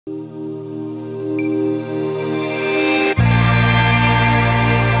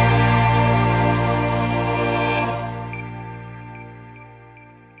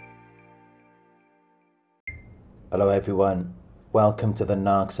Hello everyone, welcome to the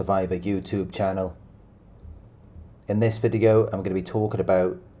Narc Survivor YouTube channel. In this video I'm going to be talking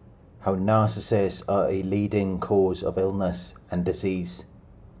about how narcissists are a leading cause of illness and disease.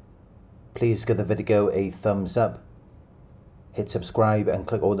 Please give the video a thumbs up, hit subscribe and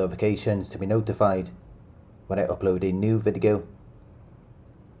click all notifications to be notified when I upload a new video.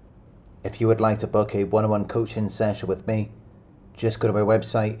 If you would like to book a one-on-one coaching session with me, just go to my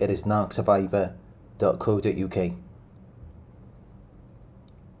website. It is narcsurvivor.co.uk.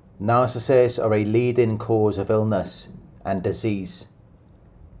 Narcissists are a leading cause of illness and disease.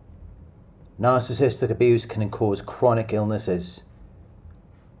 Narcissistic abuse can cause chronic illnesses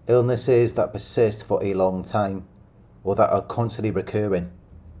that persist for a long time or that are constantly recurring,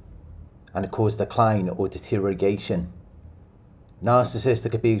 and cause decline or deterioration.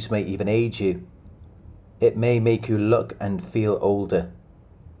 Narcissistic abuse may even age you. It may make you look and feel older.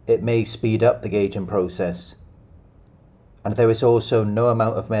 It may speed up the aging process. And there is also no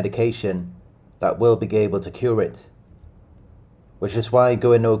amount of medication that will be able to cure it. Which is why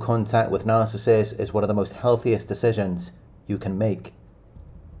going no contact with narcissists is one of the most healthiest decisions you can make.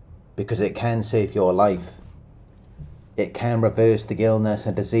 Because it can save your life. It can reverse the illness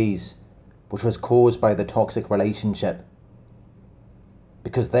and disease which was caused by the toxic relationship.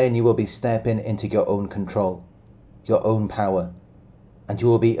 Because then you will be stepping into your own control, your own power, and you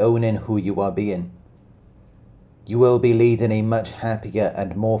will be owning who you are being. You will be leading a much happier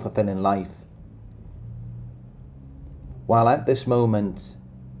and more fulfilling life. While at this moment,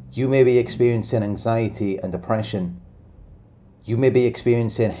 you may be experiencing anxiety and depression. You may be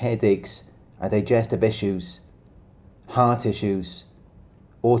experiencing headaches and digestive issues, heart issues,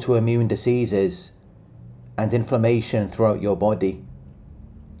 autoimmune diseases, and inflammation throughout your body.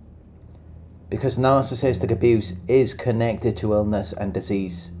 Because narcissistic abuse is connected to illness and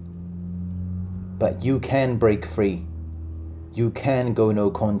disease. But you can break free. You can go no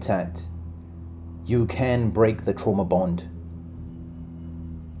contact. You can break the trauma bond.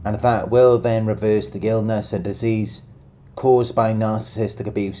 And that will then reverse the illness and disease caused by narcissistic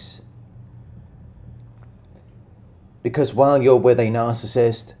abuse. Because while you're with a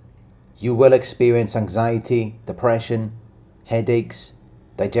narcissist, you will experience anxiety, depression, headaches,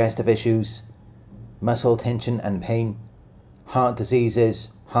 digestive issues, muscle tension and pain, heart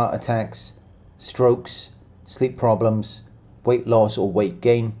diseases, heart attacks, strokes, sleep problems, weight loss or weight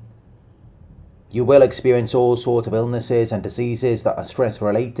gain. You will experience all sorts of illnesses and diseases that are stress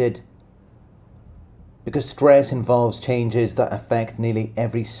related, because stress involves changes that affect nearly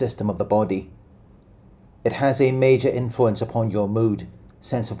every system of the body. It has a major influence upon your mood,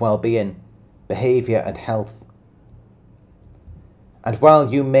 sense of well-being, behavior and health. And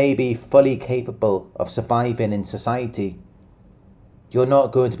while you may be fully capable of surviving in society, you're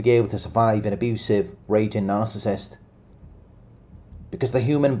not going to be able to survive an abusive, raging narcissist. Because the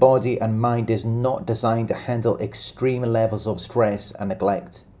human body and mind is not designed to handle extreme levels of stress and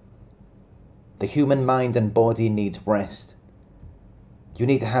neglect. The human mind and body needs rest. You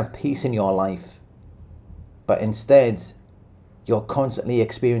need to have peace in your life. But instead, you're constantly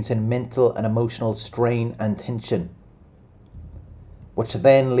experiencing mental and emotional strain and tension, which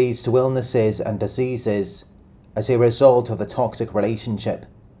then leads to illnesses and diseases as a result of the toxic relationship.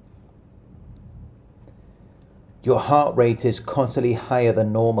 Your heart rate is constantly higher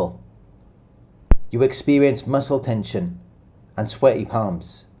than normal. You experience muscle tension and sweaty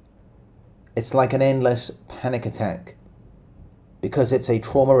palms. It's like an endless panic attack because it's a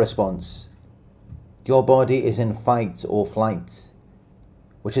trauma response. Your body is in fight or flight,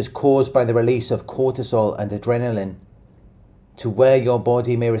 which is caused by the release of cortisol and adrenaline, to where your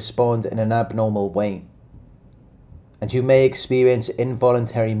body may respond in an abnormal way. And you may experience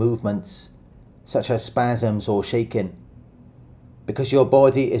involuntary movements, such as spasms or shaking, because your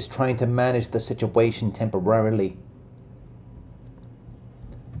body is trying to manage the situation temporarily.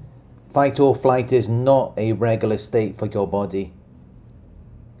 Fight or flight is not a regular state for your body.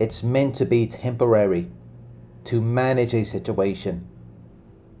 It's meant to be temporary, to manage a situation.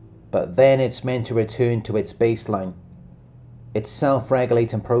 But then it's meant to return to its baseline, its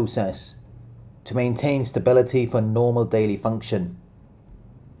self-regulating process, to maintain stability for normal daily function.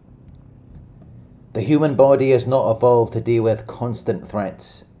 The human body has not evolved to deal with constant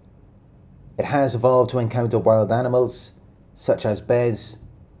threats. It has evolved to encounter wild animals, such as bears,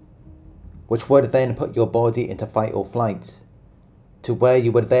 which would then put your body into fight or flight, to where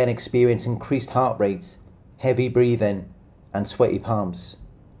you would then experience increased heart rate, heavy breathing, and sweaty palms.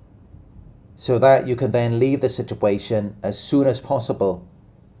 So that you can then leave the situation as soon as possible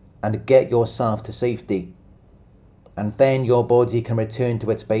and get yourself to safety, and then your body can return to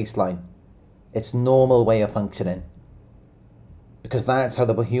its baseline its normal way of functioning, because that's how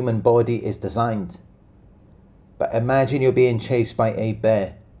the human body is designed. But imagine you're being chased by a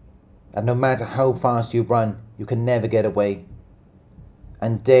bear, and no matter how fast you run, you can never get away.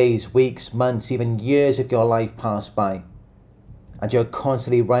 And days, weeks, months, even years of your life pass by, and you're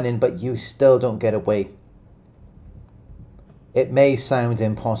constantly running, but you still don't get away. It may sound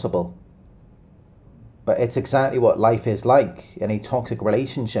impossible, but it's exactly what life is like in a toxic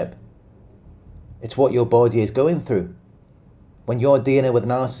relationship. It's what your body is going through when you're dealing with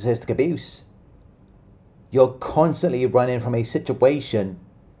narcissistic abuse. You're constantly running from a situation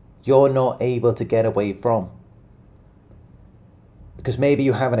you're not able to get away from. Because maybe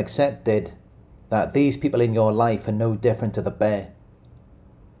you haven't accepted that these people in your life are no different to the bear.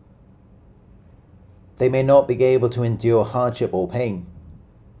 They may not be able to endure hardship or pain,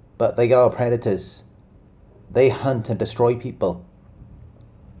 but they are predators. They hunt and destroy people.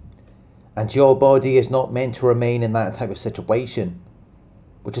 And your body is not meant to remain in that type of situation,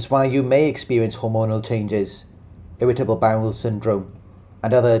 which is why you may experience hormonal changes, irritable bowel syndrome,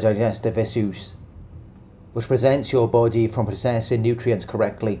 and other digestive issues, which prevents your body from processing nutrients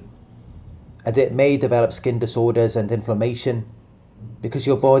correctly. And it may develop skin disorders and inflammation because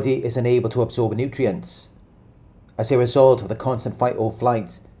your body isn't able to absorb nutrients as a result of the constant fight or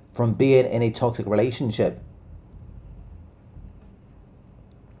flight from being in a toxic relationship.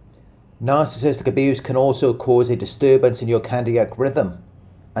 Narcissistic abuse can also cause a disturbance in your cardiac rhythm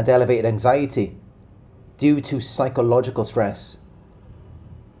and elevated anxiety due to psychological stress.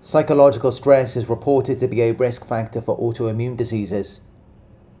 Psychological stress is reported to be a risk factor for autoimmune diseases.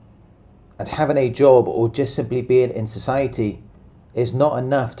 And having a job or just simply being in society is not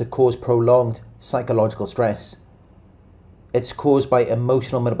enough to cause prolonged psychological stress. It's caused by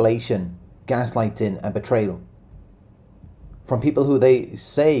emotional manipulation, gaslighting, and betrayal from people who they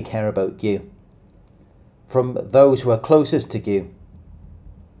say care about you, from those who are closest to you.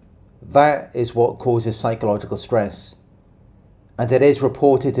 That is what causes psychological stress, and it is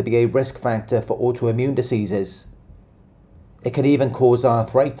reported to be a risk factor for autoimmune diseases. It can even cause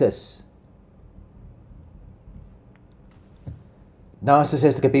arthritis.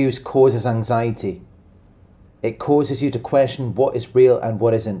 Narcissistic abuse causes anxiety. It causes you to question what is real and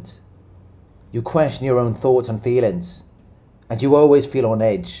what isn't. You question your own thoughts and feelings, and you always feel on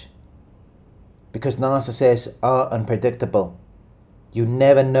edge. Because narcissists are unpredictable. You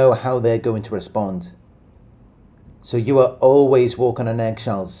never know how they're going to respond. So you are always walking on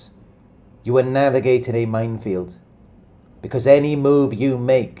eggshells. You are navigating a minefield, because any move you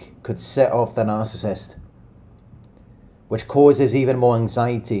make could set off the narcissist, which causes even more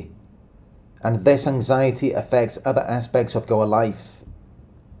anxiety. And this anxiety affects other aspects of your life,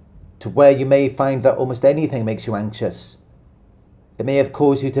 to where you may find that almost anything makes you anxious. It may have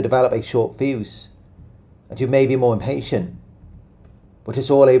caused you to develop a short fuse, and you may be more impatient, which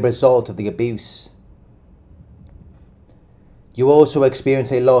is all a result of the abuse. You also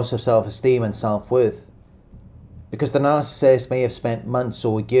experience a loss of self-esteem and self-worth, because the narcissist may have spent months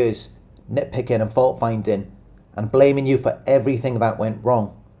or years nitpicking and fault-finding and blaming you for everything that went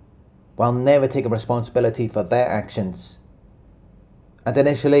wrong, while never taking responsibility for their actions. And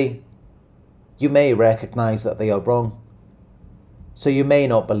initially, you may recognize that they are wrong, so you may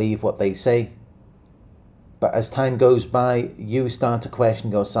not believe what they say. But as time goes by, you start to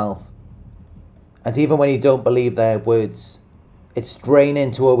question yourself. And even when you don't believe their words, it's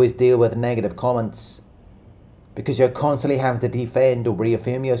draining to always deal with negative comments, because you're constantly having to defend or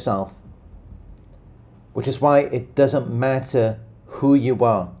reaffirm yourself. Which is why it doesn't matter who you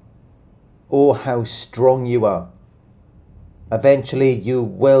are or how strong you are. Eventually you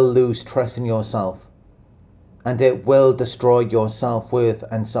will lose trust in yourself, and it will destroy your self-worth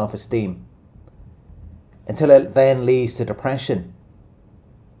and self-esteem, until it then leads to depression,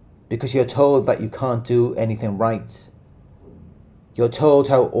 because you're told that you can't do anything right. You're told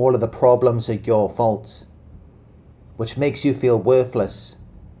how all of the problems are your fault, which makes you feel worthless,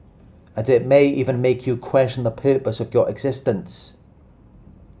 and it may even make you question the purpose of your existence.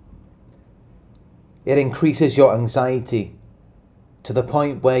 It increases your anxiety to the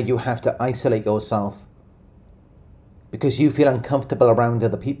point where you have to isolate yourself, because you feel uncomfortable around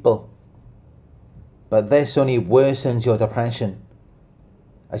other people. But this only worsens your depression,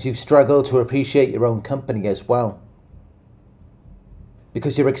 as you struggle to appreciate your own company as well,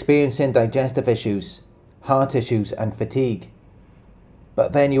 because you're experiencing digestive issues, heart issues, and fatigue.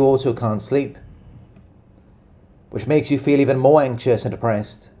 But then you also can't sleep, which makes you feel even more anxious and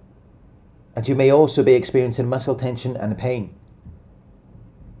depressed. And you may also be experiencing muscle tension and pain,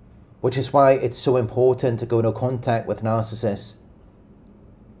 which is why it's so important to go into contact with narcissists,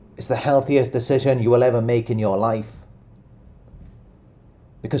 is the healthiest decision you will ever make in your life.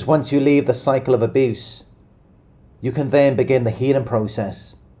 Because once you leave the cycle of abuse, you can then begin the healing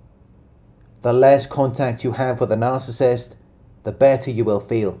process. The less contact you have with a narcissist, the better you will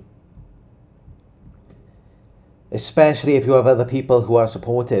feel. Especially if you have other people who are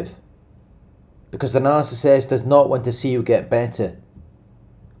supportive. Because the narcissist does not want to see you get better,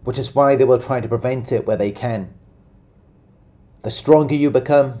 which is why they will try to prevent it where they can. The stronger you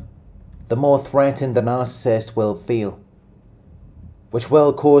become, the more threatened the narcissist will feel, which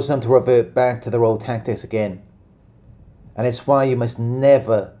will cause them to revert back to their old tactics again. And it's why you must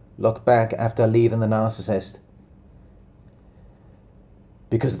never look back after leaving the narcissist.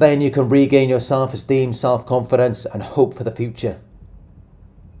 Because then you can regain your self-esteem, self-confidence, and hope for the future.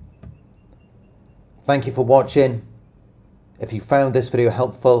 Thank you for watching. If you found this video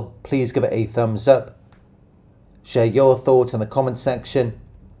helpful, please give it a thumbs up. Share your thoughts in the comment section.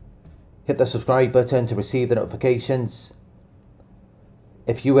 Hit the subscribe button to receive the notifications.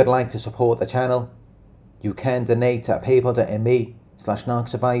 If you would like to support the channel, you can donate at paypal.me/Narc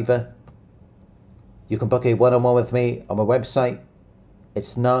Survivor. You can book a one-on-one with me on my website.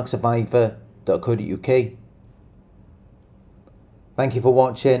 It's narcsurvivor.co.uk. Thank you for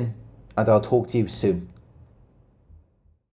watching, and I'll talk to you soon.